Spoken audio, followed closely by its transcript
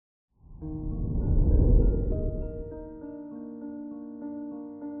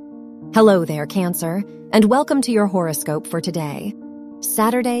Hello there, Cancer, and welcome to your horoscope for today,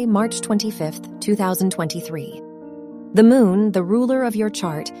 Saturday, March 25th, 2023. The moon, the ruler of your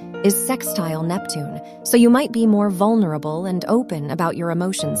chart, is sextile Neptune, so you might be more vulnerable and open about your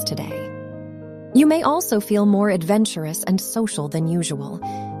emotions today. You may also feel more adventurous and social than usual.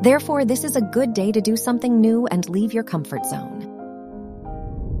 Therefore, this is a good day to do something new and leave your comfort zone.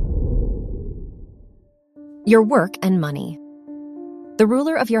 Your work and money. The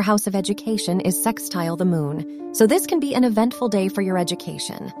ruler of your house of education is sextile the moon, so this can be an eventful day for your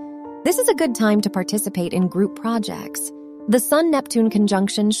education. This is a good time to participate in group projects. The Sun-Neptune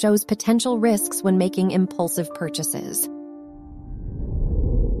conjunction shows potential risks when making impulsive purchases.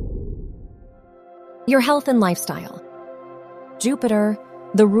 Your health and lifestyle. Jupiter,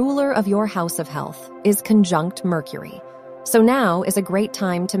 the ruler of your house of health, is conjunct Mercury, so now is a great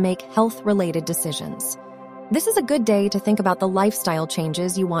time to make health-related decisions. This is a good day to think about the lifestyle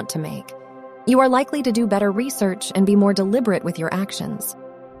changes you want to make. You are likely to do better research and be more deliberate with your actions.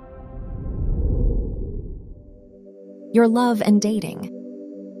 Your love and dating.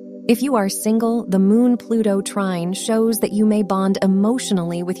 If you are single, the Moon-Pluto trine shows that you may bond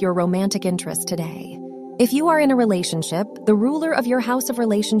emotionally with your romantic interest today. If you are in a relationship, the ruler of your house of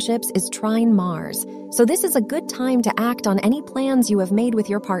relationships is trine Mars, so this is a good time to act on any plans you have made with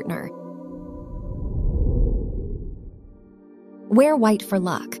your partner. Wear white for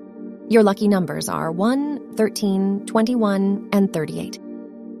luck. Your lucky numbers are 1, 13, 21, and 38.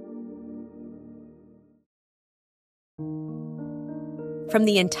 From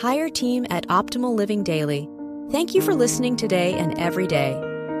the entire team at Optimal Living Daily, thank you for listening today and every day.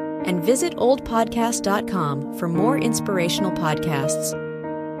 And visit oldpodcast.com for more inspirational podcasts.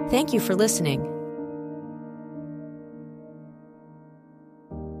 Thank you for listening.